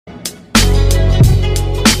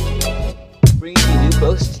Read the new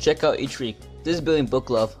books to check out each week. This is Building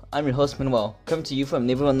Book Love. I'm your host Manuel, coming to you from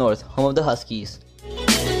Naperville North, home of the Huskies.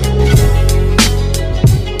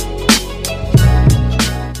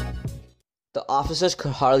 The officers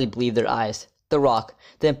could hardly believe their eyes. The rock,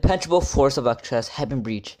 the impenetrable force of Alcatraz, had been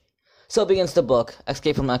breached. So begins the book,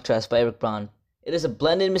 Escape from Alcatraz by Eric Braun. It is a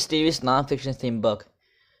blended, mysterious, non-fiction themed book.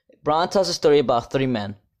 Braun tells a story about three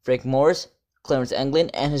men, Frank Morris, Clarence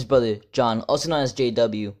Anglin, and his brother, John, also known as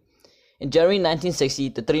J.W. In January 1960,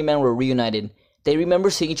 the three men were reunited. They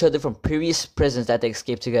remember seeing each other from previous prisons that they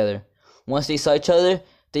escaped together. Once they saw each other,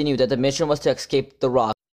 they knew that the mission was to escape the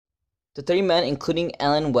rock. The three men, including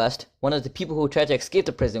Alan West, one of the people who tried to escape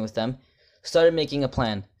the prison with them, started making a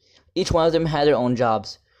plan. Each one of them had their own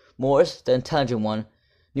jobs. Morris, the intelligent one,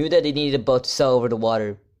 knew that they needed a boat to sail over the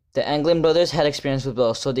water. The Anglin brothers had experience with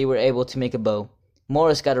bows, so they were able to make a bow.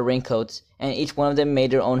 Morris got a raincoat, and each one of them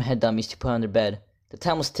made their own head dummies to put on their bed. The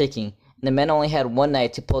time was ticking, and the men only had one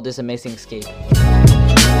night to pull this amazing escape.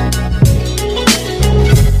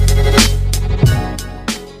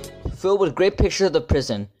 Filled with great pictures of the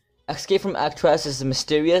prison, Escape from Alcatraz is a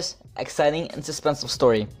mysterious, exciting, and suspenseful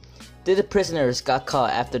story. Did the prisoners got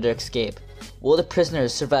caught after their escape? Will the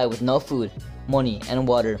prisoners survive with no food, money, and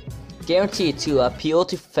water? Guaranteed to appeal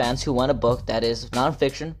to fans who want a book that is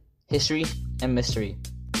non-fiction, history, and mystery.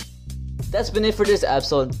 That's been it for this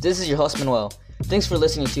episode. This is your host Manuel. Thanks for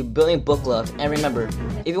listening to Building Book Love, and remember,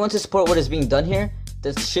 if you want to support what is being done here,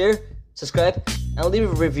 then share, subscribe, and leave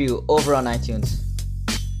a review over on iTunes.